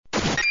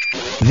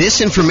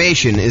This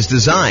information is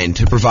designed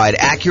to provide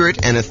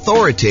accurate and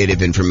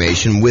authoritative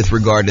information with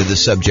regard to the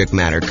subject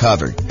matter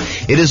covered.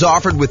 It is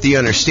offered with the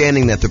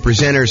understanding that the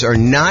presenters are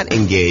not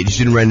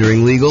engaged in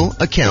rendering legal,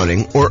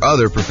 accounting, or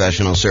other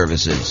professional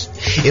services.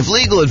 If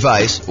legal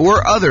advice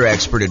or other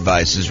expert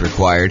advice is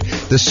required,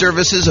 the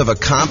services of a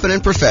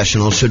competent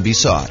professional should be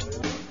sought.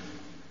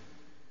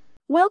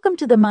 Welcome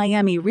to the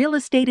Miami Real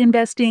Estate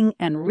Investing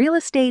and Real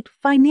Estate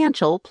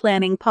Financial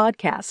Planning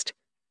Podcast.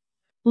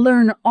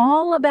 Learn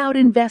all about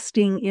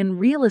investing in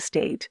real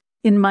estate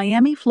in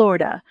Miami,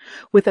 Florida,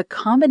 with a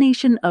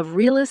combination of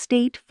real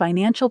estate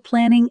financial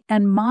planning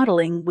and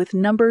modeling with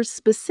numbers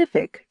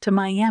specific to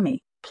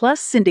Miami, plus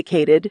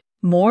syndicated,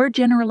 more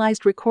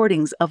generalized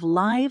recordings of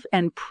live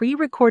and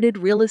pre-recorded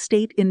real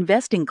estate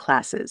investing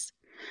classes,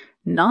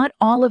 not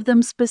all of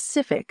them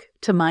specific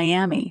to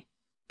Miami.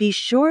 Be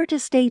sure to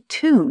stay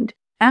tuned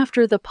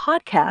after the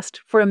podcast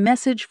for a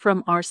message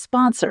from our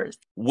sponsors.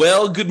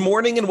 Well, good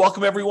morning and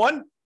welcome,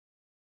 everyone.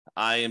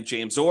 I am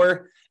James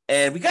Orr,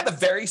 and we got a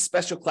very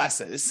special class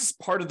today. This is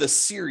part of the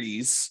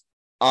series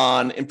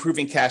on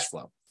improving cash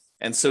flow.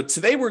 And so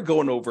today we're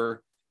going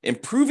over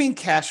improving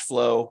cash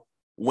flow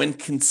when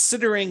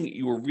considering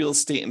your real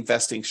estate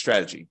investing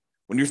strategy.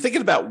 When you're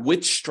thinking about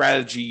which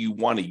strategy you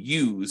want to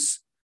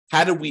use,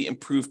 how do we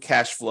improve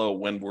cash flow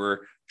when we're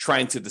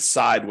trying to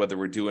decide whether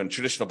we're doing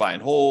traditional buy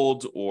and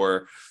hold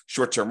or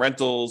short-term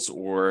rentals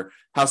or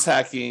house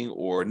hacking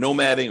or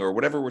nomading or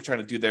whatever we're trying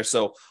to do there.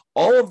 So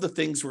all of the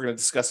things we're going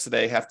to discuss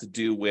today have to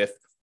do with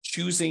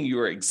choosing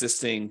your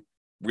existing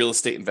real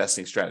estate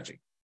investing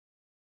strategy.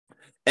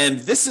 And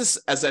this is,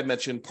 as I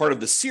mentioned, part of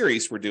the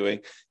series we're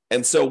doing.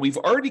 And so we've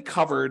already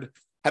covered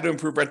how to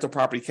improve rental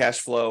property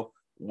cash flow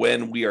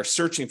when we are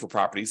searching for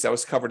properties. That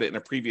was covered in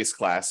a previous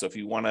class. So if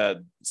you want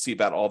to see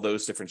about all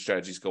those different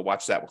strategies, go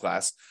watch that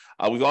class.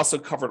 We've also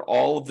covered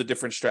all of the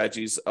different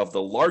strategies of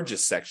the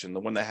largest section,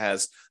 the one that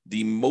has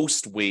the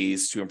most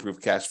ways to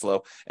improve cash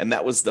flow, and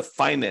that was the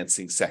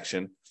financing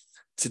section.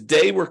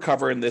 Today, we're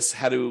covering this,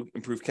 how to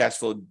improve cash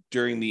flow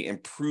during the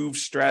improved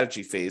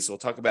strategy phase. So we'll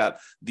talk about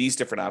these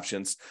different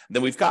options. And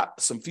then we've got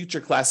some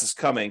future classes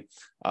coming.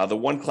 The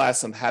one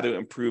class on how to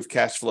improve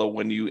cash flow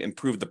when you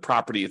improve the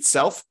property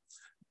itself,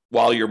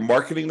 while you're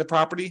marketing the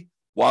property,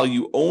 while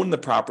you own the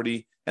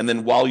property, and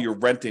then while you're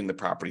renting the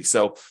property.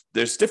 So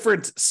there's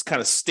different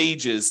kind of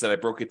stages that I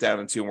broke it down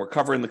into, and we're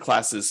covering the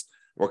classes,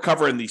 we're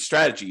covering the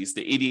strategies,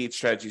 the 88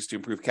 strategies to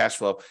improve cash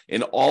flow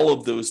in all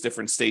of those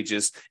different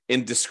stages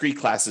in discrete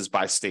classes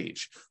by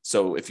stage.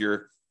 So if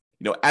you're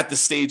at the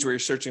stage where you're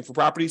searching for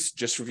properties,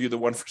 just review the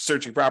one for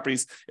searching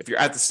properties. If you're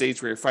at the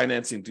stage where you're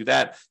financing, do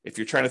that. If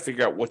you're trying to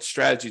figure out what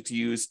strategy to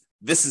use,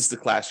 this is the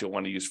class you'll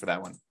want to use for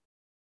that one.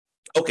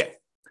 Okay.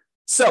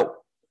 So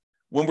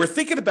when we're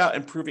thinking about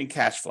improving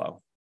cash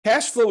flow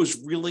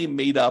is really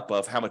made up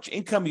of how much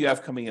income you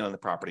have coming in on the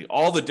property,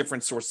 all the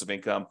different sources of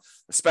income,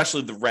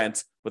 especially the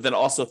rent, but then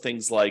also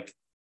things like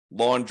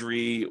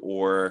laundry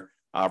or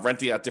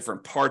renting out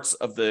different parts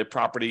of the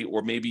property,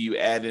 or maybe you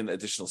add in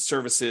additional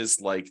services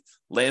like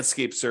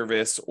landscape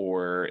service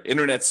or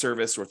internet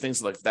service or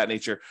things like that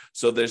nature.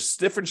 So there's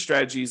different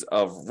strategies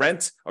of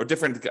rent or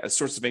different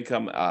sources of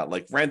income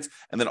like rent,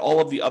 and then all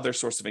of the other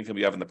sources of income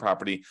you have in the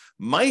property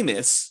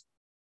minus.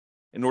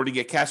 In order to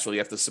get cash flow, you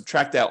have to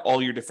subtract out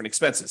all your different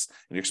expenses.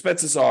 And your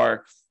expenses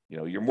are,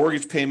 your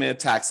mortgage payment,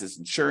 taxes,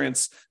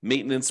 insurance,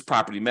 maintenance,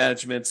 property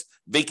management,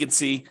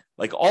 vacancy,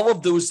 like all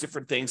of those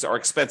different things are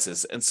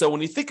expenses. And so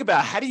when you think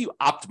about how do you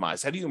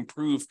optimize, how do you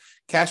improve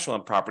cash flow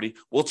on property?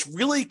 Well, it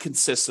really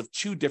consists of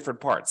two different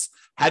parts.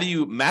 How do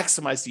you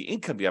maximize the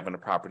income you have on a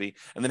property?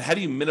 And then how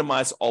do you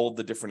minimize all of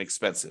the different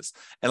expenses?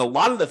 And a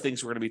lot of the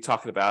things we're going to be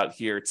talking about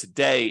here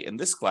today in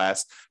this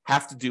class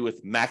have to do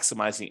with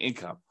maximizing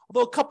income.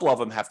 Although a couple of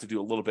them have to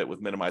do a little bit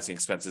with minimizing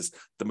expenses,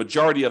 the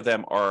majority of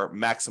them are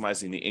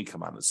maximizing the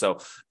income on it. So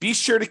be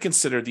sure to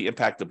consider the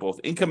impact of both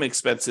income and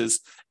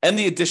expenses and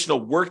the additional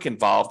work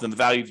involved and the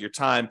value of your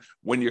time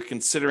when you're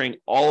considering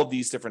all of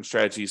these different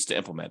strategies to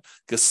implement.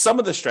 Because some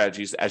of the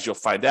strategies, as you'll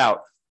find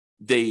out,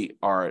 they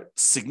are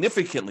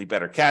significantly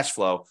better cash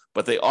flow,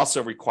 but they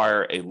also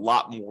require a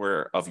lot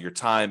more of your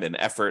time and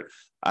effort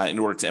in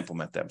order to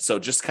implement them. So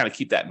just kind of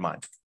keep that in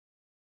mind.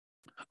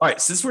 All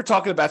right, since we're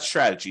talking about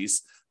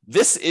strategies,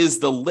 this is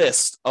the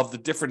list of the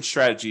different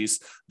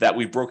strategies that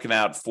we've broken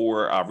out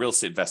for real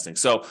estate investing.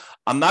 So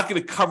I'm not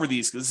going to cover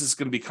these because this is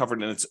going to be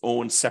covered in its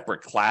own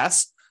separate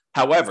class.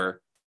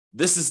 However,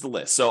 this is the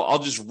list. So I'll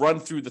just run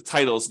through the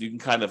titles and you can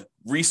kind of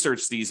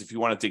research these if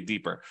you want to dig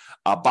deeper.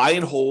 Buy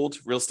and hold,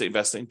 real estate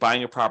investing,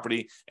 buying a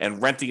property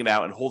and renting it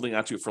out and holding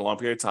onto it for a long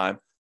period of time.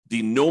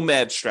 The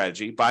nomad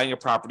strategy, buying a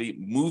property,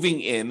 moving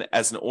in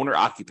as an owner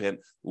occupant,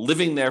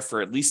 living there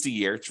for at least a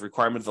year. It's a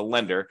requirement of the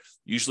lender.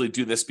 Usually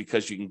do this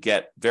because you can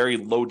get very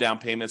low down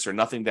payments or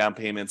nothing down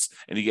payments,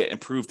 and you get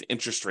improved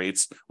interest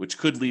rates, which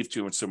could lead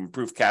to some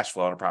improved cash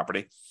flow on a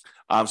property.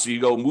 So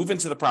you go move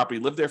into the property,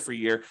 live there for a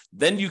year,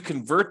 then you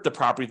convert the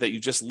property that you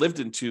just lived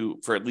into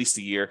for at least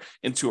a year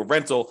into a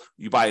rental.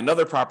 You buy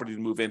another property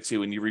to move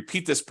into, and you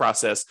repeat this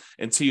process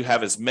until you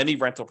have as many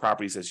rental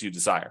properties as you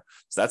desire.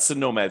 So that's the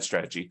nomad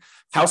strategy.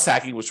 House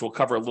hacking, which we'll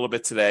cover a little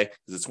bit today,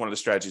 because it's one of the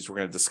strategies we're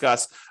going to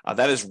discuss.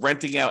 That is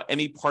renting out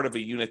any part of a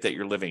unit that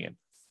you're living in.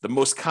 The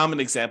most common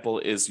example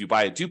is you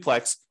buy a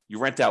duplex, you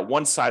rent out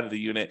one side of the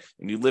unit,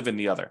 and you live in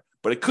the other.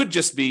 But it could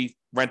just be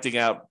renting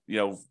out,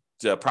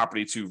 the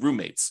property to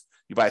roommates.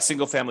 You buy a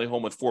single family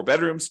home with 4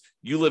 bedrooms,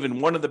 you live in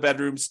one of the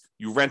bedrooms,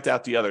 you rent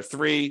out the other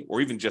 3 or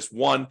even just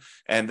one,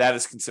 and that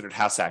is considered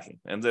house hacking.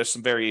 And there's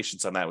some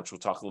variations on that, which we'll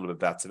talk a little bit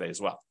about today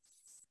as well.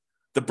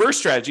 The BRRRR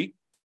strategy: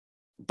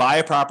 buy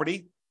a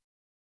property,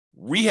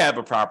 rehab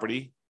a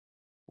property,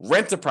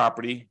 rent a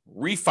property,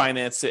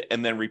 refinance it,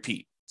 and then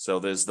repeat. So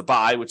there's the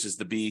buy, which is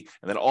the B,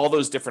 and then all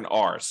those different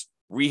R's: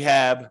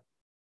 rehab,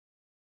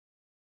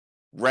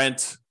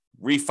 rent,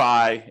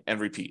 refi, and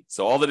repeat.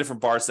 So all the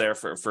different bars there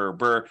for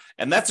BRRRR.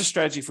 And that's a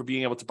strategy for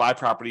being able to buy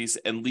properties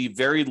and leave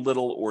very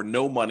little or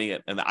no money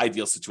in the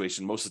ideal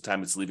situation. Most of the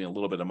time, it's leaving a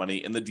little bit of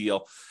money in the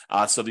deal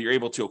so that you're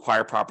able to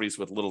acquire properties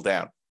with little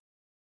down.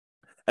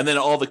 And then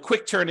all the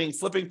quick turning,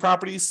 flipping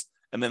properties,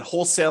 and then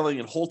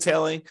wholesaling and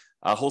wholetailing.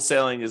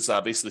 Wholesaling is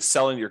basically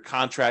selling your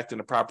contract in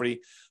a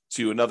property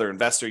to another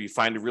investor. You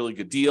find a really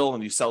good deal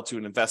and you sell to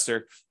an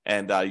investor,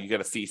 and you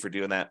get a fee for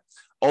doing that.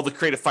 All the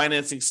creative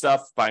financing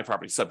stuff: buying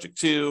property subject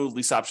to,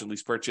 lease option,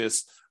 lease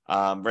purchase,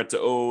 rent to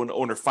own,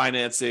 owner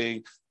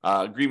financing,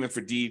 agreement for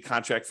deed,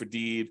 contract for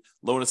deed,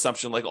 loan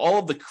assumption, like all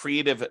of the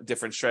creative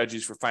different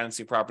strategies for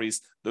financing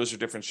properties. Those are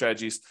different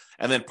strategies.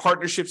 And then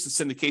partnerships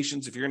and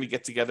syndications: if you're going to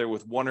get together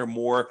with one or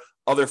more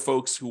other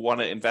folks who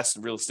want to invest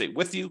in real estate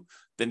with you,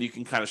 then you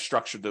can kind of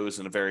structure those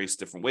in various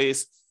different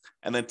ways.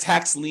 And then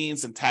tax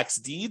liens and tax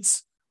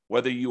deeds: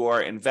 whether you are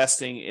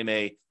investing in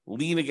a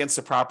lien against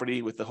a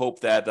property with the hope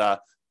that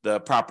the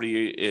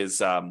property is,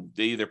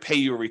 they either pay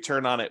you a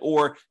return on it,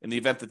 or in the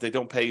event that they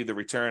don't pay you the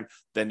return,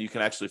 then you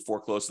can actually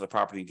foreclose on the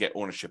property and get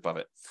ownership of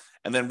it.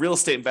 And then real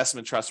estate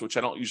investment trust, which I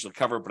don't usually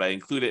cover, but I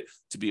include it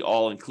to be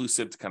all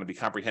inclusive, to kind of be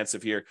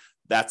comprehensive here.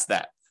 That's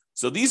that.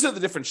 So these are the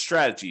different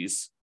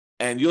strategies.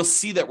 And you'll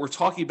see that we're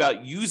talking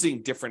about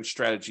using different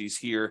strategies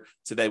here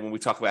today when we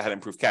talk about how to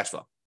improve cash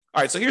flow.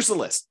 All right, so here's the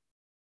list.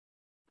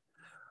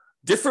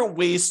 Different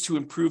ways to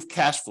improve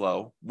cash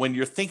flow when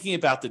you're thinking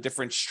about the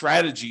different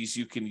strategies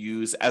you can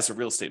use as a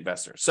real estate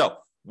investor. So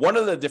one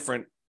of the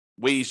different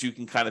ways you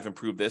can kind of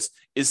improve this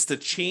is to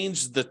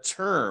change the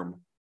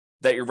term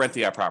that you're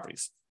renting out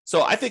properties.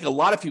 So I think a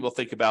lot of people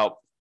think about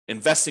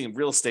investing in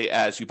real estate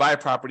as you buy a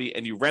property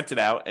and you rent it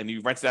out, and you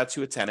rent it out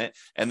to a tenant,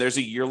 and there's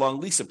a year-long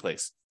lease in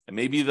place. And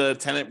maybe the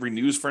tenant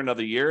renews for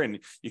another year, and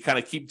you kind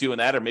of keep doing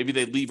that. Or maybe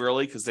they leave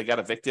early because they got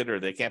evicted or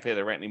they can't pay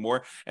their rent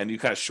anymore, and you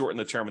kind of shorten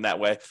the term in that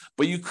way.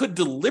 But you could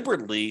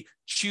deliberately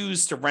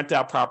choose to rent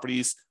out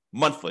properties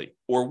monthly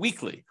or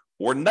weekly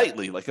or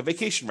nightly, like a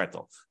vacation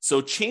rental.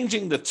 So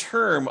changing the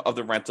term of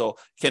the rental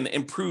can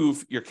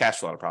improve your cash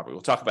flow on a property.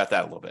 We'll talk about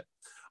that a little bit.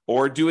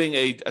 Or doing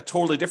a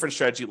totally different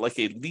strategy, like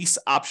a lease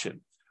option,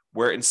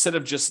 where instead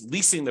of just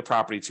leasing the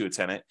property to a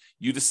tenant,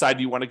 you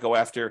decide you want to go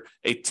after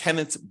a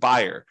tenant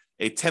buyer,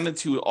 a tenant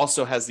who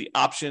also has the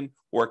option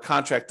or a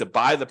contract to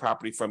buy the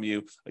property from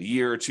you a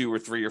year or 2 or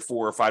 3 or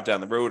 4 or 5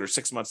 down the road, or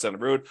 6 months down the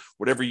road,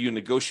 whatever you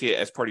negotiate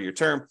as part of your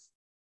term.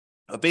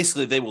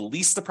 Basically, they will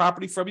lease the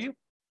property from you,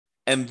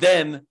 and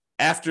then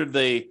after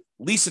they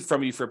lease it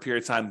from you for a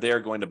period of time, they're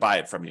going to buy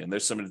it from you. And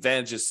there's some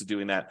advantages to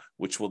doing that,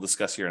 which we'll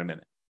discuss here in a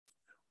minute.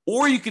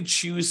 Or you could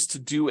choose to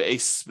do a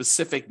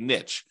specific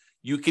niche.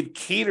 You could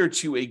cater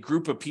to a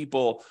group of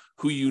people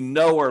who you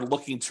know are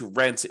looking to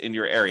rent in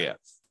your area.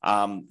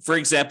 For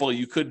example,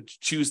 you could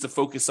choose to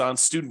focus on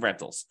student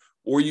rentals,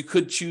 or you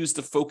could choose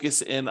to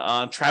focus in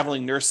on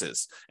traveling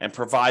nurses and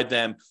provide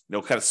them,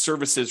 kind of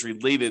services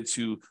related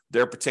to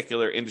their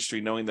particular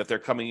industry, knowing that they're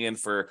coming in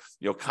for,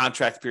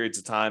 contract periods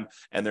of time,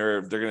 and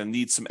they're going to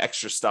need some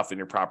extra stuff in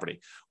your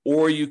property.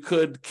 Or you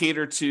could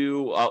cater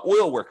to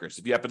oil workers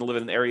if you happen to live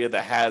in an area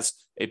that has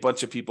a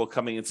bunch of people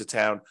coming into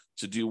town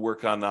to do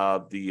work on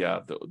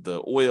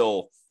the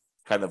oil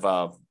kind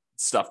of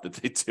stuff that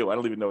they do. I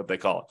don't even know what they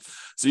call it.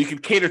 So you can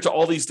cater to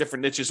all these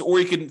different niches, or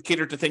you can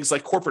cater to things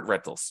like corporate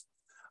rentals.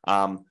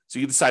 So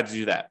you decide to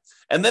do that.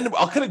 And then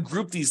I'll kind of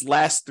group these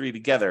last 3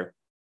 together.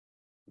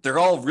 They're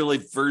all really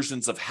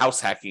versions of house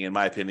hacking, in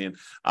my opinion.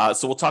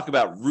 So we'll talk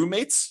about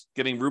roommates,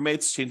 getting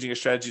roommates, changing a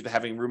strategy to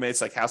having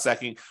roommates, like house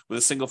hacking with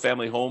a single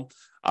family home,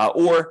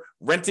 or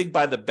renting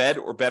by the bed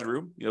or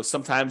bedroom.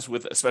 Sometimes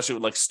especially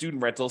with like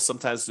student rentals,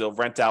 sometimes they'll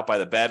rent out by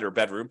the bed or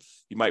bedroom.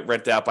 You might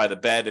rent out by the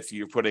bed if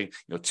you're putting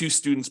 2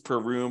 students per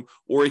room,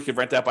 or you could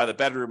rent out by the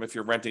bedroom if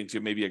you're renting to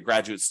maybe a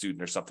graduate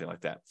student or something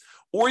like that.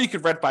 Or you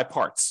could rent by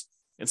parts.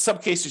 In some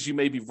cases, you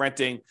may be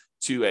renting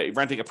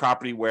a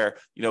property where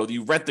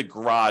you rent the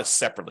garage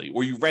separately,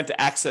 or you rent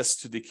access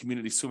to the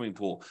community swimming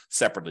pool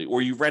separately,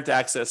 or you rent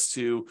access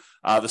to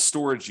the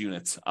storage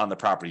units on the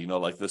property,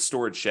 like the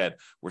storage shed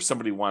where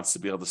somebody wants to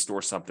be able to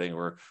store something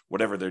or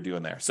whatever they're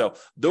doing there. So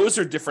those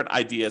are different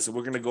ideas, and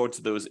we're going to go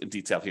into those in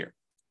detail here.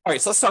 All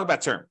right, so let's talk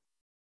about term.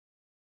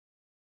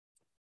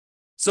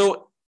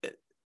 So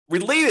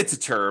related to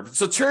term,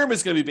 so term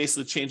is going to be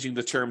basically changing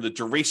the term, the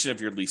duration of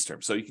your lease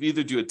term. So you can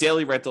either do a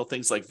daily rental,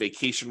 things like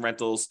vacation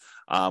rentals,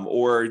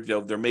 or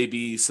there may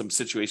be some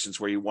situations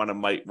where you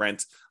might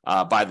rent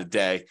by the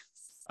day,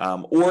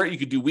 or you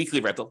could do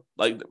weekly rental.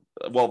 I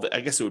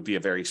guess it would be a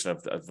variation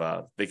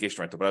of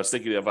vacation rental. But I was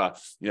thinking of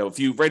if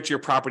you rent your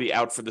property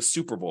out for the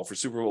Super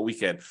Bowl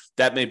weekend,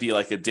 that may be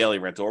like a daily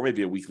rental or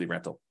maybe a weekly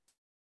rental.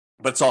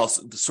 But it's all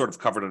sort of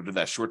covered under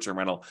that short-term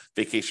rental,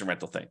 vacation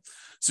rental thing.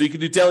 So you can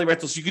do daily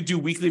rentals. You could do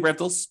weekly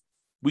rentals.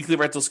 Weekly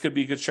rentals could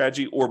be a good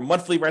strategy, or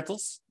monthly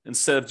rentals.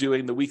 Instead of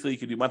doing the weekly, you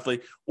could do monthly.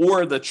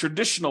 Or the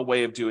traditional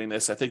way of doing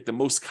this, I think the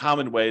most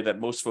common way that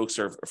most folks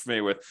are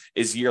familiar with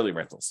is yearly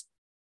rentals.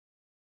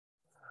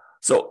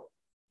 So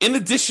in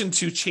addition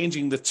to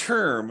changing the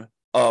term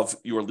of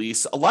your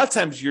lease, a lot of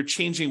times you're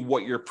changing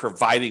what you're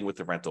providing with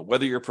the rental,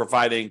 whether you're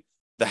providing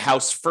the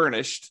house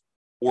furnished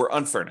or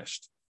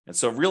unfurnished. And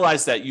so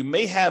realize that you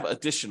may have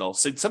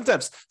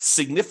sometimes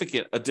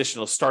significant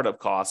additional startup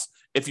costs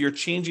if you're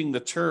changing the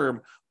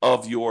term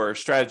of your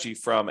strategy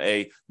from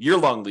a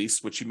year-long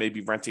lease, which you may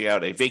be renting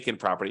out a vacant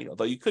property,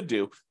 although you could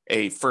do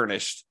a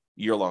furnished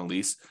year-long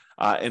lease,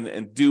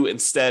 and do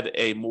instead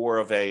a more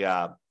of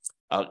a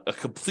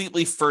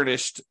completely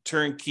furnished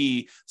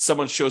turnkey.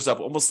 Someone shows up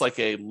almost like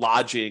a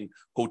lodging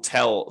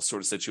hotel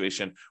sort of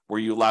situation where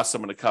you allow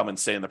someone to come and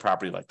stay in the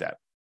property like that.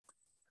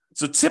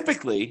 So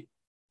typically,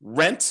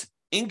 rent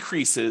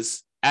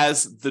increases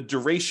as the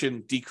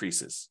duration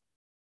decreases.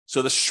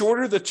 So the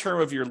shorter the term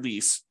of your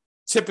lease,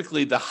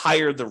 typically the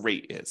higher the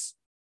rate is.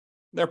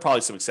 There are probably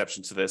some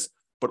exceptions to this,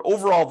 but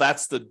overall,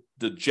 that's the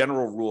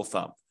general rule of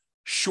thumb.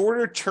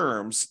 Shorter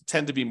terms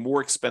tend to be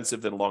more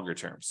expensive than longer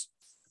terms.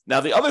 Now,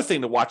 the other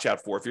thing to watch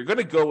out for, if you're going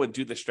to go and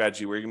do the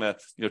strategy where you're going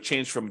to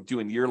change from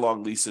doing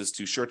year-long leases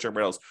to short-term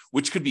rentals,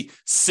 which could be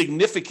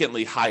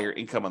significantly higher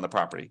income on the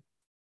property,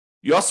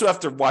 you also have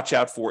to watch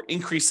out for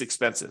increased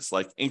expenses,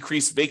 like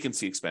increased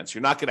vacancy expense.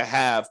 You're not going to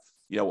have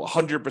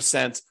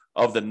 100%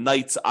 of the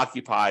nights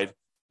occupied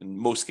in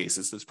most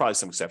cases. There's probably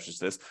some exceptions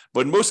to this,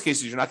 but in most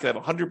cases, you're not going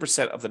to have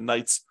 100% of the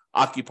nights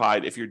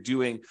occupied if you're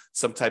doing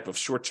some type of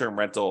short-term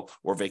rental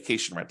or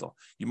vacation rental.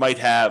 You might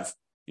have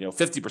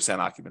 50%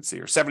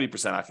 occupancy or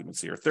 70%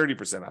 occupancy or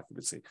 30%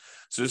 occupancy.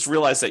 So just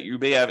realize that you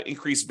may have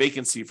increased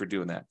vacancy for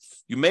doing that.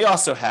 You may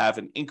also have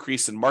an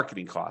increase in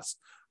marketing costs.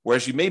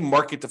 Whereas you may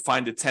market to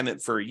find a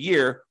tenant for a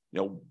year,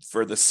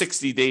 for the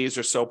 60 days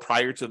or so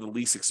prior to the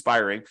lease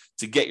expiring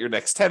to get your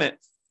next tenant.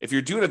 If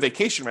you're doing a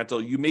vacation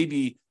rental, you may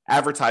be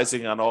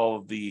advertising on all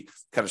of the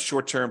kind of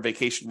short-term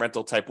vacation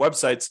rental type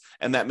websites,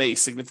 and that may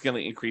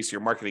significantly increase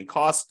your marketing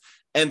costs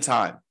and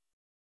time.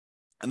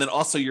 And then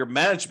also your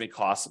management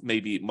costs may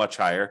be much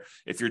higher.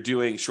 If you're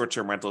doing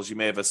short-term rentals, you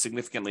may have a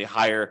significantly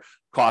higher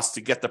cost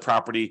to get the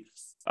property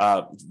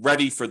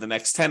ready for the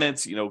next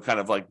tenants, kind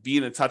of like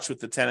being in touch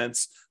with the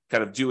tenants,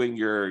 kind of doing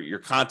your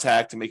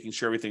contact and making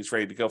sure everything's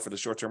ready to go for the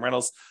short-term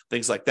rentals.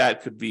 Things like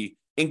that could be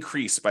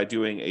increased by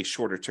doing a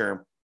shorter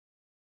term.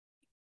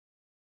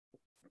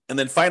 And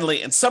then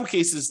finally, in some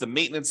cases, the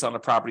maintenance on a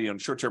property on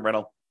short-term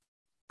rental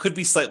could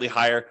be slightly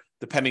higher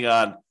depending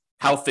on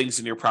how things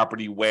in your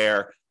property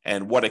wear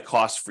and what it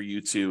costs for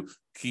you to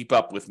keep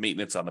up with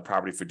maintenance on the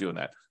property for doing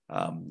that.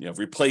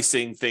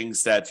 Replacing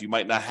things that you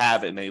might not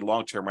have in a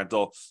long-term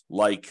rental,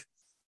 like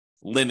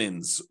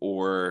linens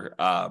or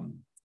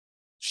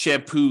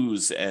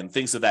shampoos and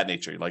things of that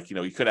nature.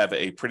 You could have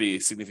a pretty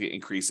significant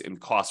increase in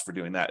cost for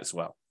doing that as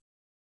well.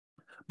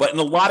 But in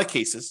a lot of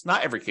cases,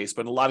 not every case,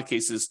 but in a lot of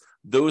cases,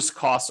 those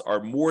costs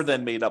are more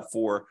than made up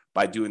for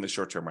by doing the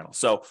short-term rental.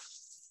 So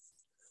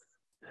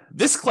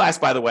this class,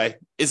 by the way,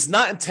 is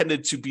not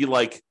intended to be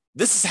like,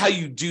 this is how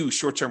you do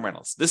short-term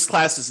rentals. This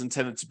class is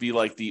intended to be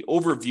like the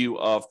overview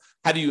of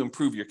how do you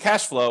improve your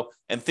cash flow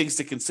and things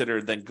to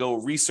consider, then go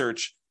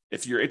research.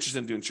 If you're interested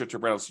in doing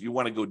short-term rentals, you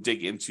want to go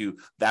dig into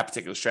that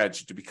particular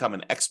strategy to become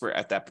an expert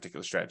at that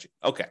particular strategy.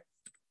 Okay. All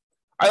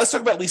right, let's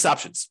talk about lease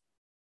options.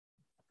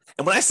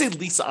 And when I say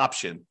lease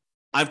option,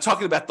 I'm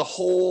talking about the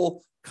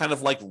whole kind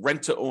of like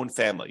rent-to-own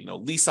family.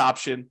 Lease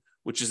option,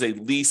 which is a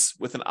lease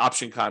with an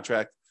option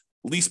contract.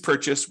 Lease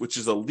purchase, which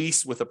is a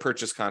lease with a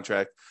purchase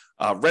contract.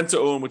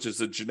 Rent-to-own, which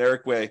is a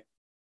generic way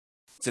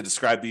to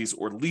describe these,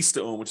 or lease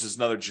to own, which is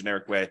another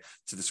generic way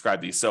to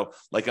describe these. So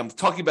I'm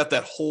talking about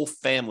that whole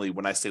family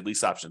when I say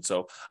lease option.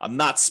 So I'm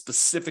not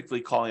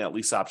specifically calling out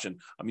lease option.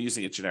 I'm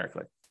using it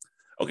generically.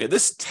 Okay,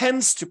 this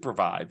tends to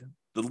provide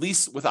the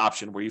lease with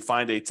option where you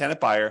find a tenant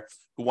buyer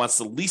who wants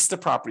to lease the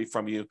property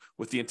from you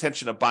with the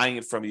intention of buying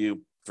it from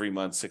you 3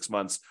 months, 6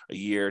 months, a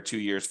year, 2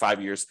 years,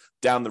 5 years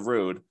down the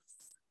road.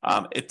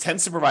 It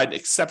tends to provide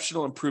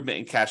exceptional improvement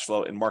in cash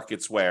flow in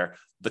markets where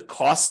the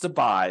cost to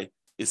buy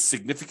is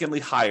significantly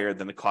higher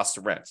than the cost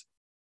to rent.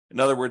 In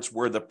other words,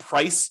 where the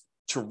price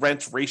to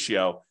rent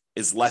ratio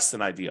is less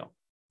than ideal.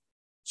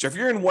 So if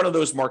you're in one of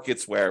those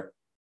markets where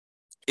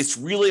it's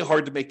really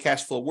hard to make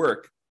cash flow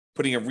work,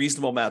 putting a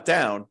reasonable amount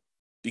down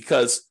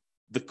because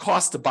the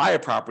cost to buy a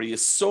property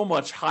is so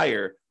much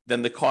higher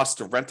than the cost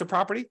to rent a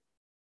property,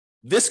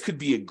 this could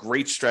be a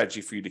great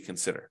strategy for you to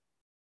consider.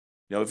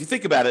 If you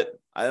think about it,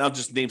 and I'll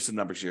just name some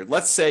numbers here.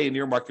 Let's say in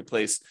your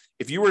marketplace,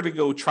 if you were to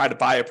go try to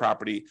buy a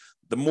property,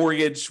 the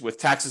mortgage with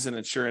taxes and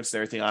insurance and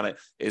everything on it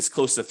is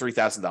close to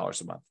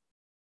 $3,000 a month.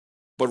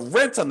 But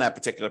rent on that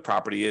particular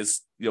property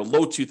is,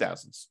 low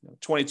 2000s,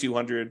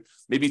 2,200,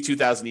 maybe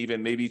 2,000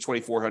 even, maybe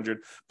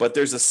 2,400. But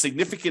there's a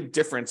significant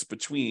difference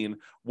between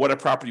what a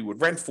property would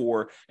rent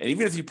for, and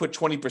even if you put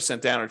 20%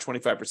 down or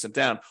 25%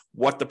 down,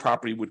 what the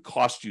property would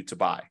cost you to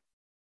buy.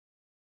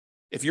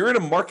 If you're in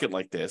a market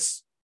like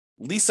this,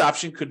 lease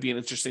option could be an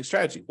interesting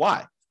strategy.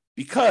 Why?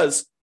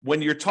 Because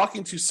when you're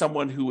talking to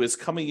someone who is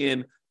coming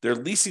in, they're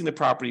leasing the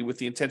property with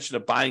the intention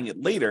of buying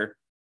it later,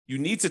 you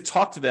need to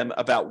talk to them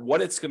about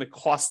what it's going to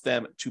cost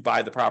them to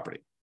buy the property.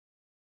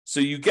 So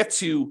you get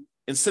to,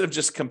 instead of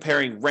just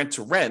comparing rent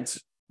to rent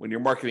when you're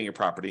marketing your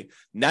property,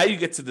 now you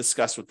get to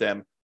discuss with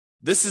them,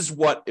 this is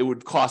what it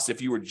would cost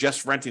if you were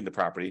just renting the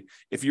property.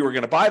 If you were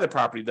going to buy the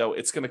property, though,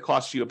 it's going to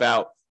cost you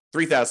about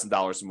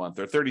 $3,000 a month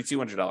or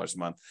 $3,200 a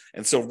month.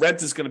 And so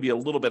rent is going to be a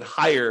little bit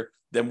higher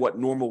than what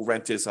normal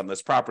rent is on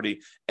this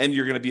property, and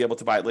you're going to be able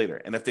to buy it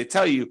later. And if they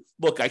tell you,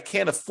 look, I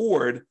can't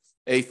afford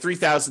a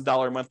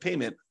 $3,000 a month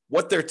payment,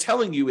 what they're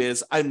telling you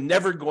is, I'm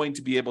never going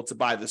to be able to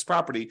buy this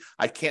property.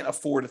 I can't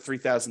afford a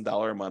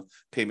 $3,000 a month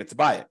payment to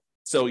buy it.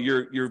 So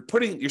you're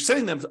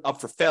setting them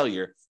up for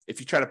failure if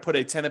you try to put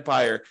a tenant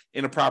buyer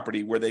in a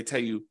property where they tell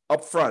you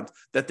up front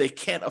that they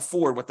can't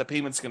afford what the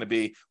payment's going to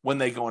be when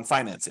they go and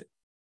finance it.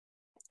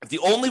 If the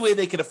only way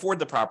they can afford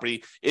the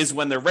property is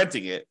when they're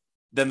renting it,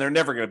 then they're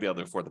never going to be able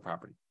to afford the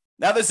property.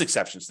 Now, there's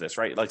exceptions to this,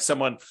 right? Like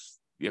someone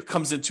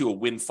comes into a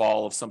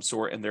windfall of some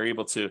sort and they're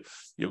able to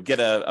get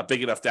a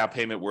big enough down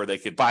payment where they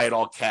could buy it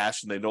all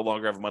cash and they no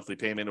longer have a monthly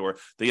payment, or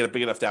they get a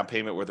big enough down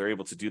payment where they're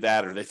able to do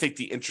that, or they think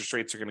the interest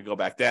rates are going to go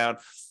back down.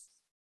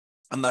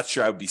 I'm not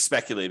sure I would be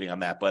speculating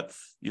on that, but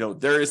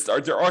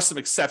there are some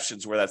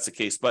exceptions where that's the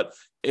case. But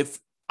if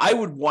I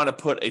would want to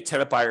put a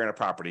tenant buyer in a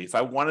property, if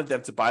I wanted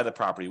them to buy the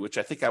property, which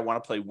I think I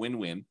want to play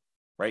win-win,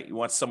 right? You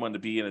want someone to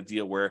be in a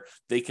deal where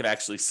they can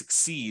actually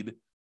succeed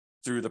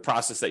through the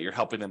process that you're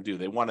helping them do.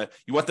 You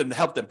want them to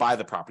help them buy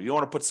the property. You don't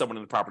want to put someone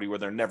in the property where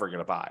they're never going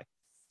to buy.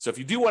 So if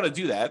you do want to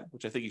do that,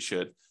 which I think you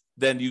should,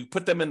 then you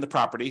put them in the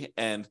property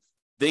and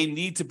they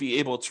need to be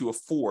able to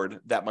afford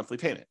that monthly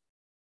payment.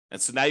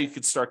 And so now you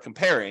can start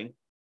comparing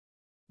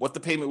what the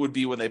payment would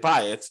be when they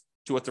buy it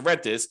to what the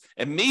rent is,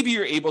 and maybe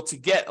you're able to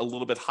get a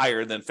little bit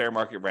higher than fair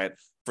market rent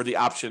for the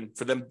option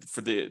for them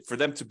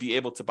to be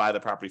able to buy the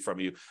property from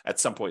you at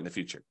some point in the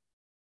future.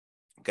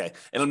 Okay.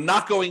 And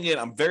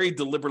I'm very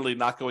deliberately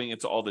not going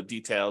into all the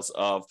details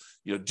of,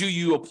 do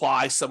you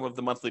apply some of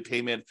the monthly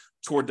payment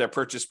toward their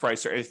purchase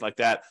price or anything like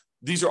that?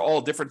 These are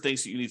all different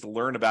things that you need to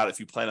learn about if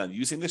you plan on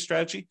using this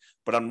strategy,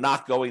 but I'm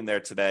not going there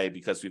today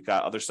because we've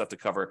got other stuff to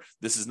cover.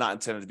 This is not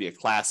intended to be a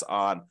class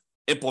on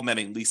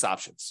implementing lease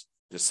options.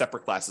 There's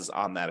separate classes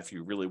on that if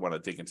you really want to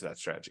dig into that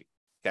strategy.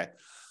 Okay.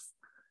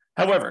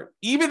 However,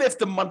 even if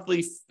the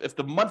monthly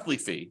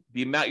fee,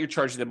 the amount you're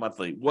charging them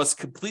monthly, was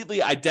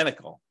completely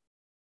identical,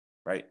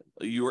 right?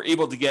 You were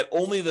able to get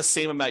only the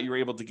same amount you were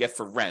able to get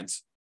for rent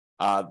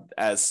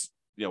as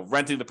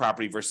renting the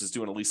property versus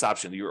doing a lease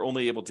option. You're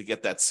only able to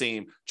get that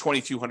same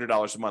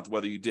 $2,200 a month,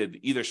 whether you did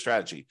either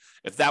strategy.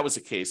 If that was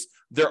the case,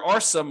 there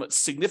are some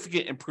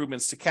significant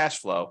improvements to cash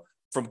flow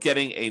from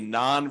getting a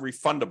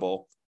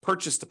non-refundable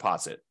purchase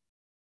deposit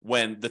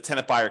when the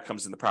tenant buyer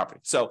comes in the property.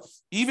 So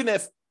even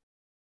if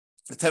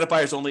the tenant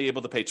buyer is only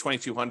able to pay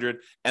 $2,200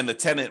 and the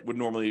tenant would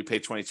normally pay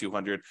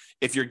 $2,200,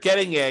 if you're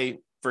getting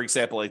for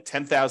example, a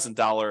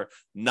 $10,000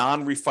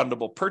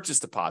 non-refundable purchase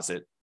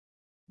deposit,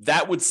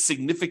 that would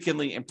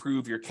significantly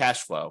improve your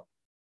cash flow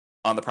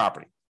on the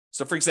property.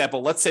 So for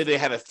example, let's say they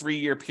had a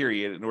 3-year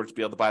period in order to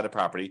be able to buy the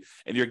property,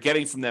 and you're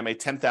getting from them a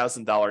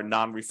 $10,000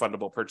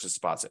 non-refundable purchase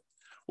deposit.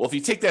 Well, if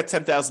you take that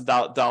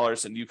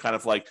 $10,000 and you kind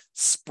of like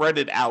spread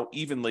it out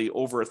evenly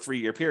over a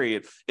 3-year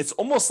period, it's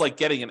almost like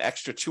getting an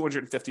extra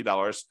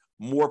 $250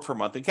 more per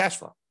month in cash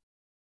flow.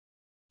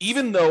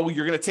 Even though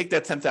you're going to take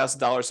that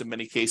 $10,000 in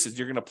many cases,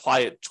 you're going to apply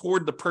it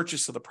toward the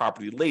purchase of the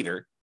property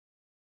later.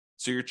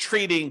 So you're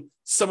trading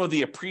some of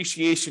the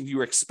appreciation you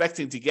were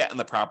expecting to get in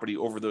the property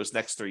over those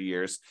next 3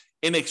 years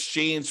in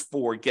exchange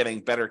for getting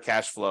better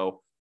cash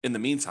flow in the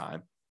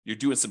meantime. You're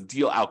doing some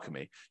deal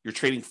alchemy. You're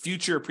trading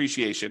future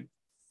appreciation,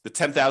 the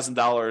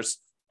 $10,000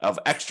 of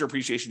extra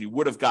appreciation you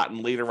would have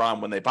gotten later on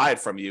when they buy it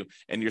from you.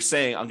 And you're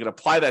saying, I'm going to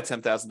apply that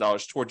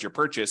 $10,000 towards your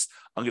purchase.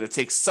 I'm going to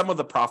take some of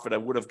the profit I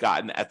would have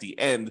gotten at the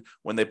end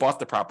when they bought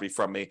the property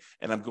from me,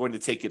 and I'm going to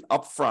take it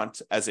up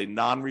front as a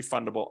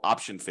non-refundable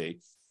option fee,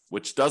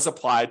 which does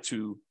apply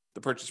to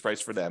the purchase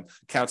price for them,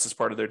 counts as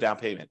part of their down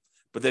payment.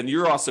 But then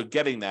you're also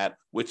getting that,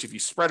 which if you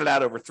spread it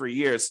out over 3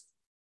 years,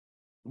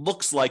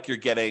 looks like you're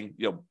getting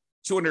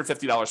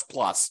 $250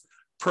 plus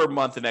per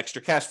month in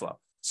extra cash flow.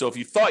 So if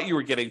you thought you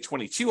were getting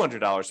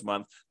 $2,200 a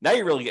month, now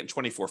you're really getting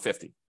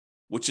 $2,450,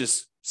 which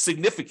is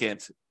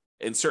significant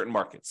in certain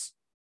markets,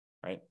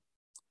 right?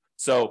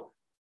 So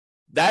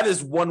that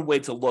is one way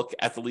to look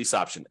at the lease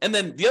option. And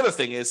then the other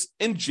thing is,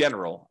 in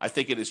general, I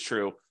think it is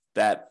true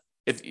that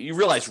if you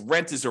realize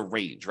rent is a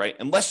range, right?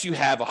 Unless you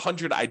have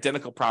 100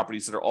 identical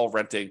properties that are all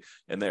renting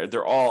and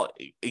they're all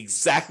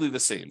exactly the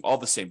same, all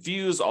the same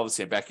views, all the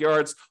same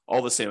backyards,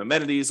 all the same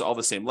amenities, all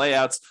the same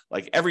layouts,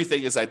 like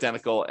everything is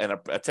identical, and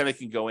a tenant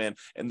can go in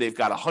and they've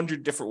got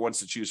 100 different ones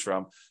to choose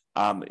from,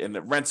 and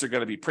the rents are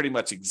going to be pretty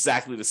much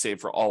exactly the same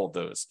for all of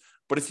those.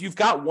 But if you've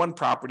got one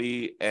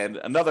property and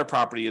another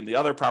property, and the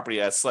other property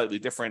has slightly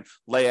different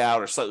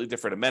layout or slightly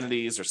different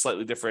amenities or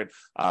slightly different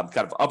kind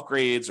of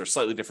upgrades or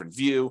slightly different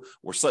view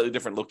or slightly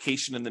different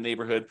location in the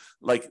neighborhood,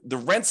 like the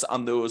rents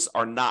on those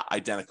are not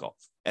identical.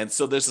 And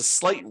so there's a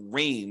slight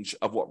range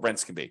of what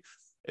rents can be.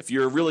 If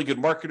you're a really good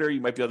marketer,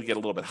 you might be able to get a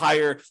little bit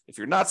higher. If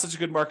you're not such a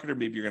good marketer,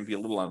 maybe you're going to be a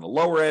little on the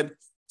lower end.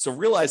 So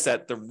realize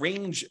that the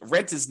range,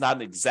 rent is not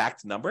an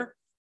exact number,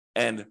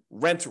 and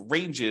rent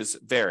ranges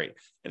vary.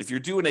 And if you're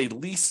doing a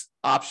lease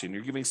option,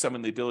 you're giving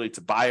someone the ability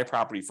to buy a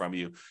property from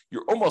you,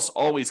 you're almost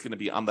always going to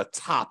be on the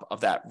top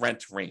of that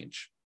rent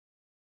range.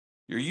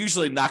 You're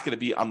usually not going to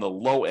be on the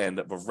low end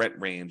of a rent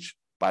range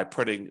by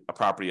putting a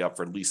property up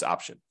for lease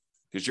option,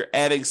 because you're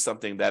adding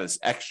something that is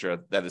extra,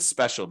 that is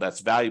special,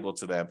 that's valuable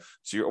to them.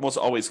 So you're almost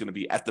always going to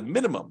be at the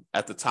minimum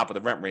at the top of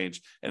the rent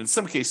range. And in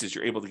some cases,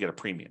 you're able to get a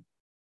premium.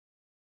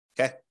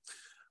 Okay.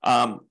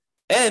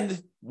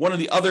 And one of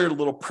the other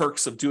little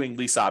perks of doing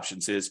lease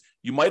options is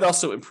you might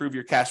also improve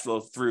your cash flow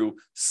through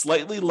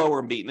slightly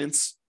lower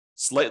maintenance,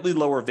 slightly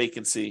lower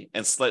vacancy,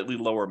 and slightly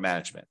lower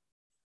management.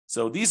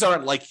 So these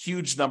aren't like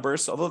huge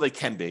numbers, although they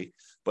can be,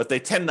 but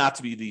they tend not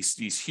to be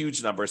these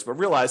huge numbers. But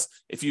realize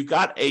if you've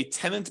got a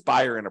tenant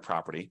buyer in a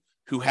property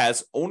who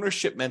has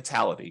ownership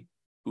mentality,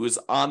 who is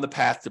on the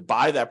path to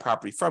buy that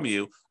property from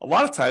you, a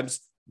lot of times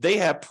they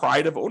have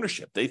pride of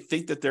ownership. They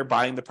think that they're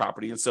buying the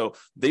property, and so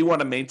they want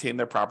to maintain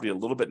their property a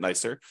little bit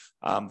nicer.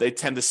 They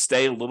tend to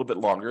stay a little bit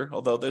longer,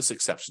 although there's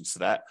exceptions to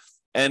that.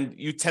 And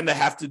you tend to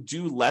have to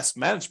do less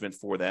management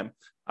for them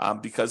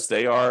because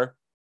they are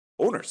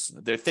owners.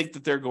 They think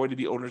that they're going to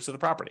be owners of the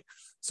property.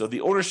 So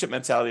the ownership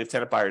mentality of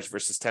tenant buyers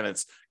versus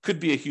tenants could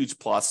be a huge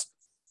plus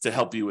to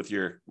help you with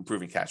your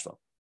improving cash flow.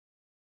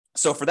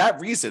 So for that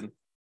reason,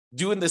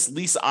 doing this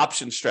lease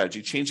option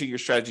strategy, changing your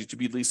strategy to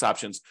be lease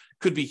options,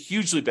 could be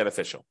hugely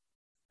beneficial.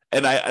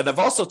 And I've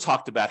also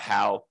talked about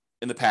how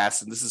in the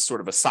past, and this is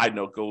sort of a side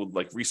note, go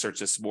like research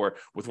this more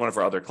with one of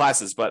our other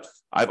classes, but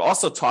I've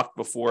also talked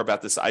before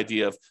about this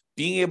idea of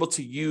being able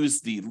to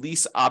use the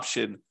lease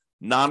option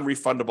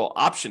non-refundable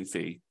option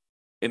fee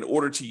in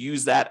order to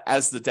use that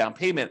as the down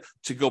payment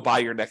to go buy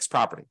your next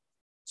property.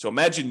 So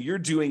imagine you're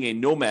doing a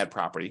nomad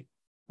property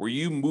where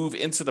you move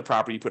into the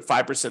property, you put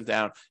 5%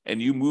 down,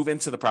 and you move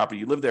into the property,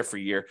 you live there for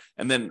a year.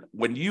 And then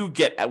when you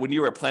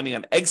are planning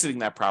on exiting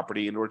that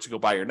property in order to go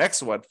buy your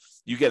next one,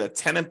 you get a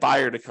tenant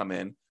buyer to come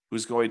in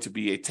who's going to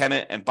be a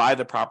tenant and buy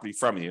the property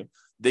from you.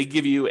 They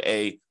give you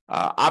a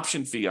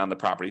option fee on the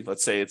property.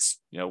 Let's say it's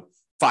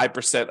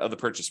 5% of the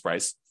purchase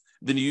price.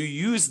 Then you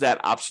use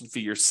that option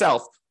fee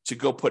yourself to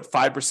go put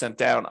 5%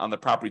 down on the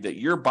property that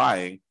you're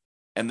buying,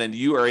 and then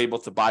you are able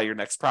to buy your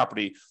next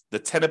property. The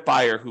tenant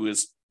buyer who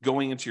is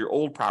going into your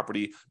old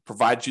property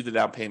provides you the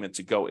down payment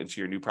to go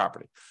into your new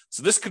property.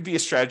 So this could be a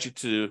strategy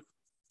to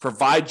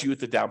provide you with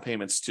the down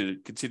payments to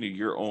continue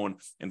your own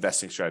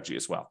investing strategy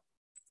as well.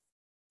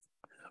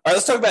 All right,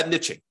 let's talk about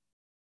niching.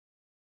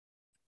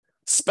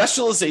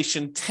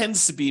 Specialization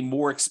tends to be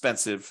more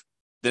expensive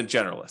than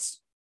generalists.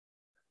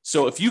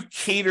 So if you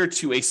cater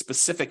to a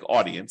specific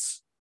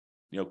audience,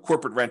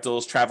 corporate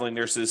rentals, traveling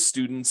nurses,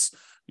 students,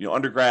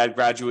 undergrad,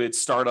 graduates,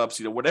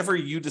 startups, whatever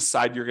you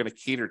decide you're going to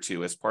cater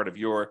to as part of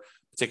your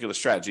particular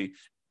strategy,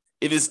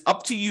 it is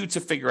up to you to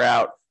figure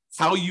out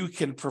how you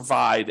can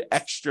provide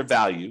extra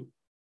value,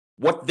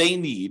 what they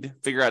need,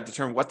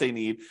 determine what they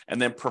need,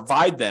 and then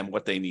provide them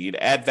what they need,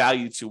 add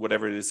value to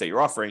whatever it is that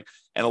you're offering.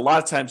 And a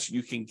lot of times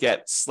you can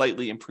get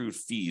slightly improved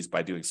fees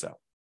by doing so.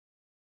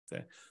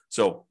 Okay.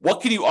 So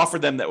what can you offer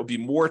them that would be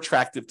more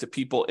attractive to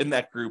people in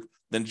that group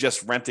than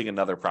just renting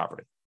another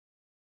property?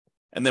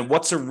 And then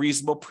what's a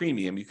reasonable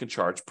premium you can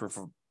charge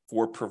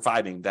for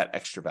providing that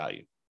extra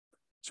value?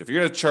 So if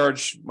you're going to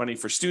charge money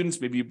for students,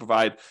 maybe you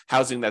provide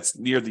housing that's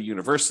near the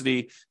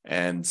university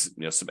and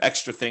some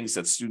extra things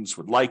that students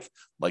would like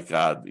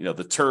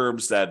the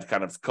terms that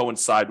kind of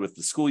coincide with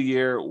the school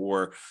year,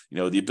 or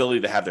the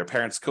ability to have their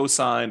parents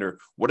co-sign, or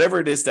whatever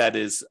it is that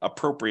is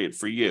appropriate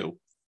for you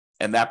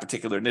and that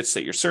particular niche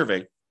that you're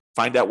serving.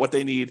 Find out what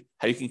they need,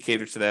 how you can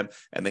cater to them,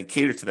 and then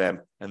cater to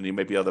them, and then you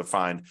may be able to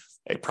find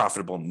a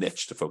profitable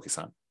niche to focus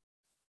on.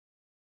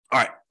 All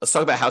right, let's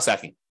talk about house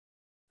hacking.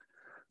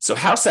 So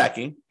house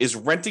hacking is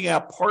renting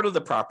out part of the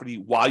property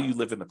while you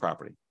live in the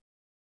property.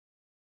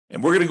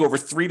 And we're going to go over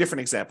 3 different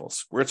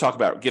examples. We're going to talk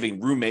about getting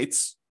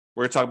roommates.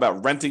 We're going to talk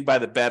about renting by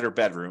the bed or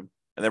bedroom.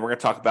 And then we're going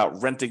to talk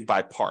about renting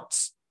by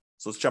parts.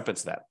 So let's jump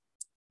into that.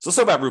 So let's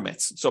talk about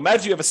roommates. So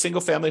imagine you have a single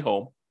family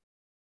home.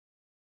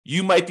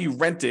 You might be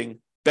renting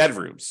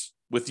bedrooms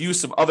with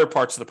use of other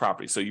parts of the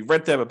property. So you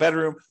rent them a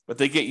bedroom, but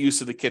they get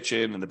use of the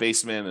kitchen and the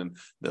basement and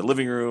the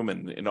living room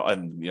and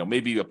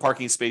maybe a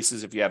parking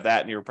spaces if you have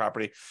that in your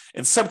property.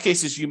 In some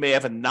cases, you may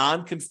have a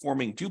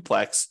non-conforming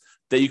duplex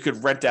that you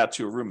could rent out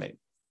to a roommate.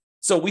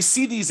 So we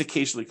see these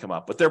occasionally come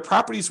up, but they're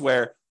properties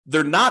where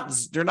they're not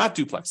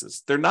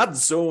duplexes. They're not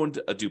zoned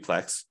a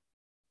duplex.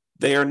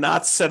 They are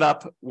not set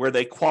up where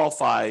they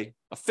qualify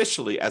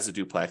officially as a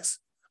duplex,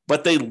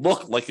 but they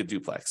look like a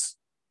duplex.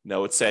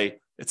 It's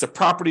a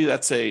property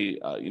that's a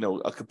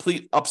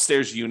complete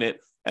upstairs unit,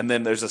 and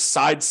then there's a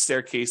side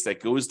staircase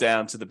that goes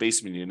down to the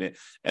basement unit,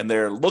 and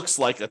there looks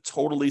like a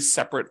totally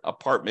separate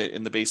apartment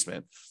in the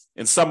basement.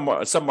 In some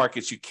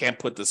markets, you can't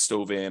put the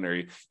stove in, or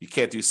you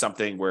can't do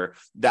something where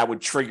that would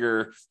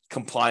trigger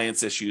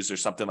compliance issues or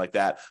something like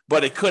that.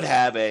 But it could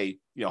have a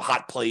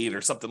hot plate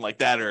or something like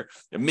that, or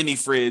a mini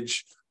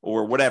fridge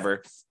or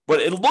whatever.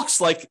 But it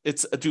looks like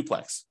it's a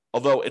duplex,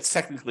 although it's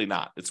technically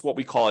not. It's what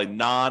we call a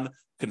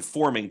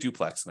non-conforming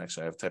duplex. And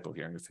actually, I have a typo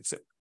here. I'm going to fix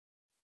it.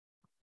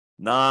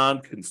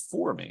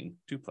 Non-conforming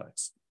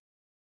duplex.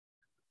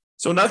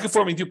 So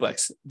non-conforming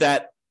duplex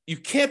that you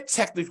can't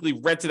technically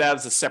rent it out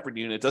as a separate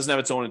unit. It doesn't have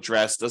its own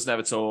address, doesn't have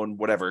its own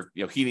whatever,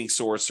 heating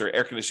source or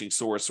air conditioning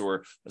source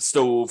or a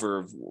stove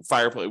or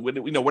fireplace,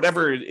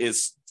 whatever it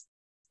is,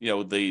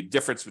 the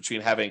difference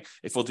between having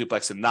a full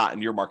duplex and not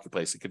in your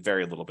marketplace, it could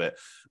vary a little bit.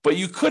 But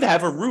you could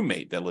have a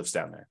roommate that lives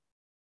down there.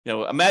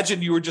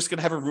 Imagine you were just going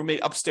to have a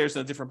roommate upstairs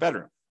in a different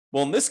bedroom.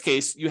 Well, in this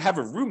case, you have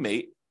a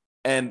roommate,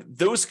 and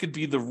those could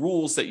be the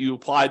rules that you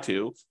apply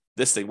to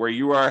this thing where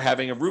you are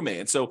having a roommate.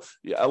 And so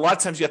a lot of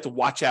times you have to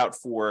watch out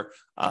for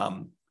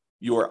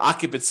your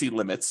occupancy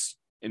limits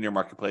in your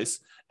marketplace,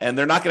 and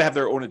they're not going to have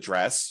their own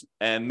address.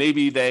 And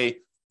maybe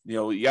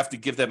you have to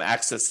give them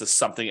access to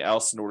something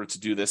else in order to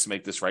do this,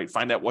 make this right.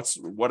 Find out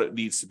what it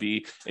needs to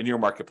be in your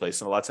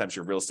marketplace. And a lot of times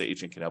your real estate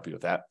agent can help you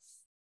with that.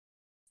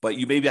 But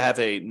you maybe have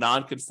a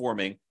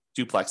non-conforming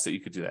duplex that you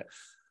could do that.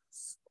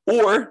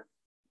 Or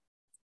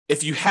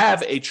if you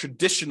have a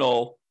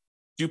traditional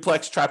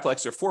duplex,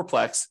 triplex, or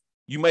fourplex,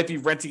 you might be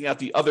renting out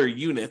the other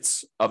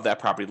units of that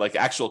property, like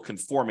actual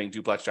conforming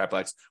duplex,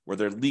 triplex, where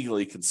they're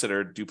legally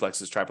considered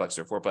duplexes, triplexes,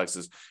 or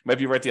fourplexes. You might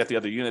be renting out the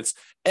other units.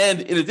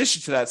 And in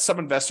addition to that, some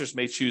investors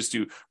may choose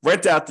to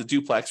rent out the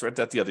duplex, rent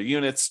out the other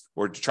units,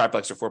 or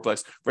triplex or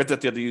fourplex, rent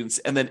out the other units.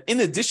 And then in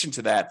addition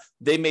to that,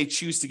 they may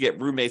choose to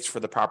get roommates for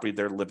the property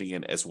they're living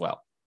in as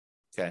well.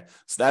 Okay,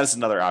 so that is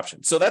another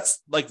option. So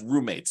that's like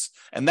roommates,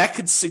 and that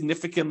could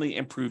significantly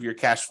improve your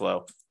cash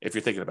flow if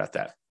you're thinking about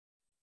that.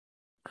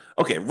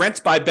 Okay,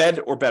 rent by bed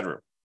or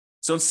bedroom.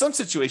 So in some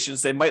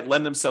situations, they might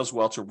lend themselves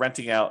well to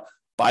renting out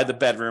by the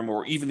bedroom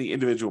or even the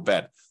individual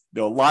bed.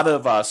 A lot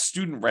of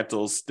student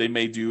rentals, they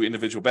may do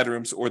individual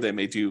bedrooms, or they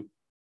may do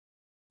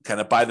kind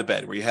of by the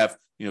bed, where you have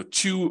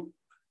two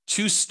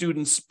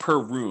students per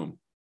room.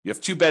 You have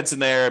two beds in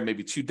there,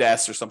 maybe two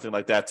desks or something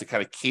like that to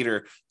kind of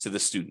cater to the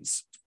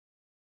students.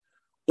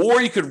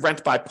 Or you could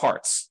rent by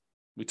parts.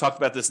 We talked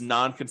about this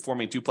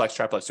non-conforming duplex,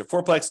 triplex, or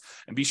fourplex,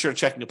 and be sure to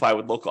check and comply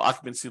with local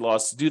occupancy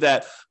laws to do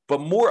that.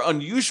 But more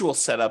unusual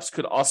setups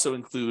could also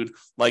include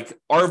like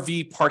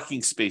RV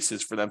parking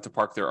spaces for them to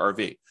park their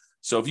RV.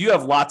 So if you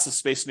have lots of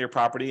space in your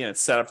property and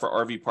it's set up for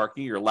RV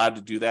parking, you're allowed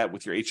to do that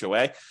with your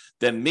HOA,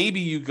 then maybe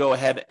you go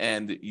ahead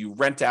and you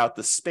rent out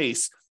the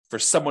space for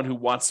someone who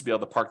wants to be able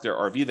to park their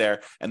RV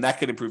there, and that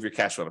could improve your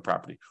cash flow on the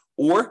property.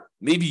 Or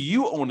maybe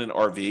you own an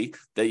RV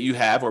that you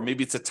have, or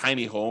maybe it's a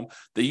tiny home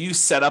that you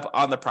set up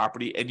on the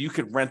property, and you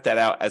could rent that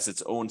out as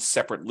its own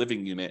separate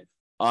living unit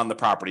on the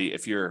property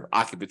if your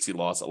occupancy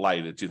laws allow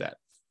you to do that.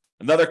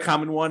 Another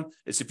common one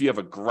is if you have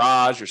a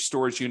garage or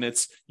storage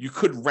units, you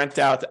could rent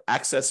out the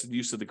access and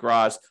use of the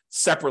garage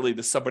separately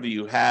to somebody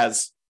who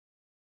has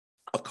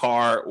a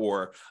car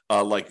or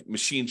like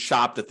machine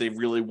shop that they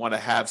really want to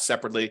have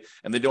separately,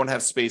 and they don't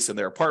have space in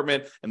their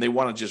apartment, and they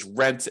want to just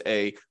rent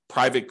a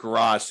private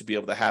garage to be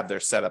able to have their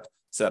setup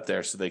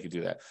there so they can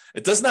do that.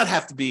 It does not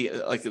have to be,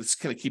 like, it's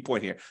kind of key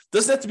point here, it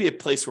doesn't have to be a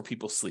place where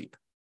people sleep.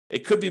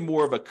 It could be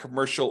more of a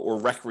commercial or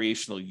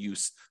recreational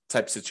use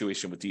type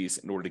situation with these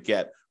in order to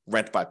get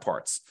rent by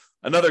parts.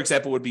 Another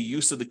example would be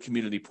use of the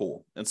community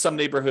pool. In some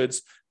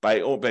neighborhoods,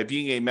 by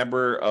being a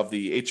member of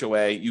the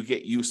HOA, you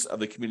get use of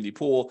the community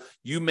pool.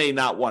 You may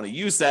not want to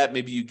use that.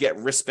 Maybe you get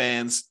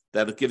wristbands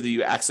that'll give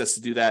you access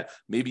to do that.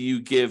 Maybe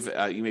you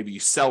maybe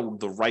you sell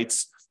the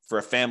rights for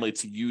a family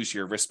to use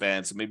your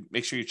wristbands. Maybe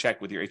make sure you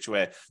check with your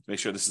HOA to make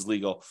sure this is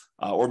legal.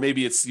 Or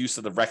maybe it's use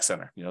of the rec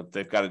center.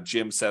 They've got a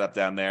gym set up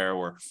down there,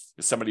 or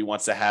if somebody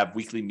wants to have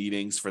weekly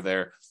meetings for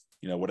their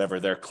whatever,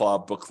 their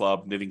club, book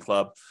club, knitting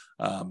club,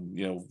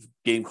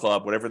 game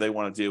club, whatever they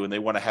want to do, and they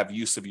want to have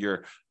use of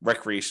your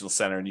recreational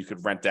center, and you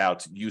could rent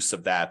out use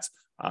of that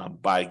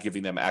by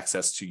giving them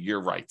access to your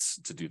rights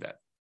to do that.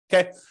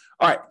 Okay.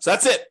 All right. So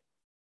that's it.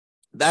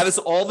 That is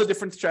all the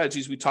different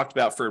strategies we talked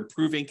about for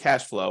improving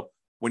cash flow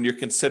when you're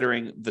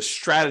considering the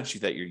strategy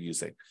that you're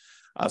using.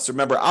 So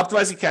remember,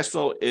 optimizing cash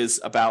flow is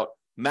about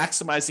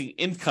maximizing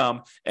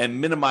income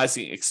and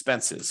minimizing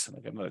expenses.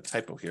 I got another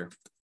typo here.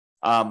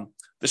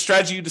 The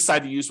strategy you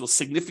decide to use will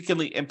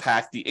significantly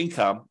impact the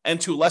income and,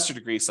 to a lesser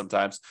degree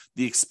sometimes,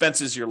 the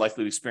expenses you're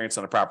likely to experience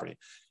on a property.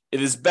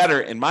 It is better,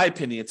 in my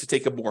opinion, to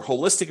take a more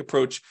holistic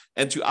approach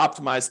and to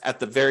optimize at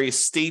the various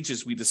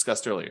stages we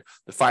discussed earlier: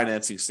 the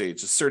financing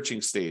stage, the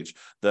searching stage,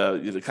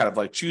 the kind of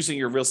like choosing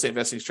your real estate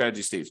investing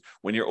strategy stage,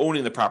 when you're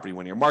owning the property,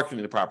 when you're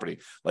marketing the property,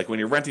 like when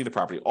you're renting the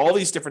property, all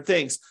these different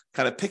things.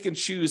 Kind of pick and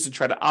choose and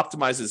try to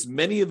optimize as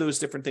many of those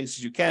different things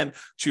as you can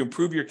to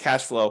improve your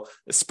cash flow,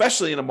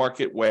 especially in a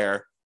market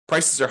where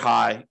prices are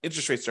high,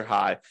 interest rates are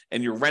high,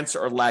 and your rents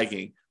are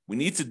lagging. We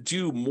need to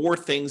do more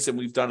things than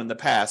we've done in the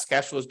past.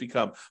 Cash flow has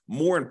become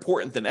more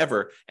important than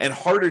ever and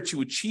harder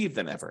to achieve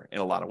than ever in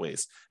a lot of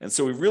ways. And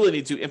so we really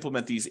need to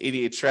implement these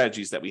 88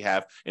 strategies that we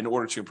have in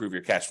order to improve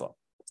your cash flow.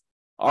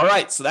 All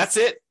right, so that's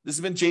it. This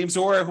has been James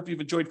Orr. I hope you've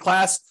enjoyed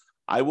class.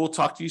 I will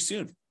talk to you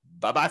soon.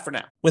 Bye-bye for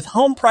now. With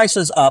home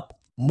prices up,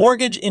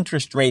 mortgage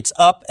interest rates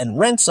up, and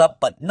rents up,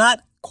 but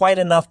not quite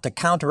enough to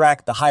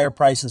counteract the higher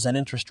prices and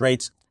interest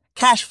rates,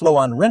 cash flow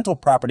on rental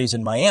properties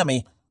in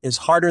Miami is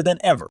harder than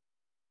ever.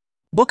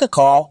 Book a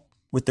call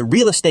with the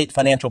Real Estate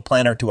Financial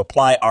Planner to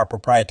apply our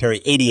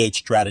proprietary 88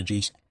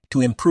 strategies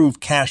to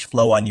improve cash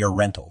flow on your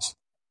rentals.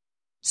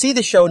 See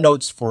the show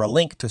notes for a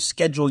link to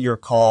schedule your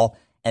call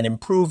and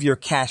improve your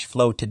cash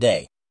flow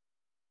today.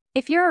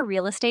 If you're a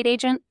real estate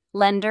agent,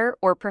 lender,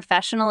 or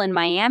professional in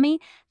Miami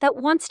that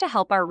wants to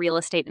help our real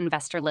estate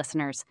investor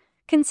listeners,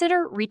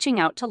 consider reaching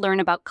out to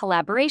learn about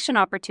collaboration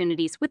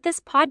opportunities with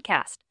this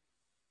podcast.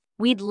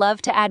 We'd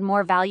love to add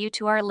more value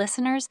to our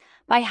listeners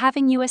by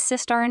having you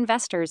assist our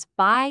investors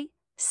buy,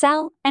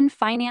 sell, and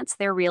finance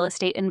their real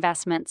estate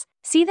investments.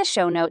 See the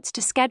show notes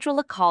to schedule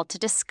a call to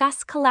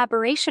discuss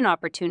collaboration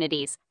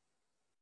opportunities.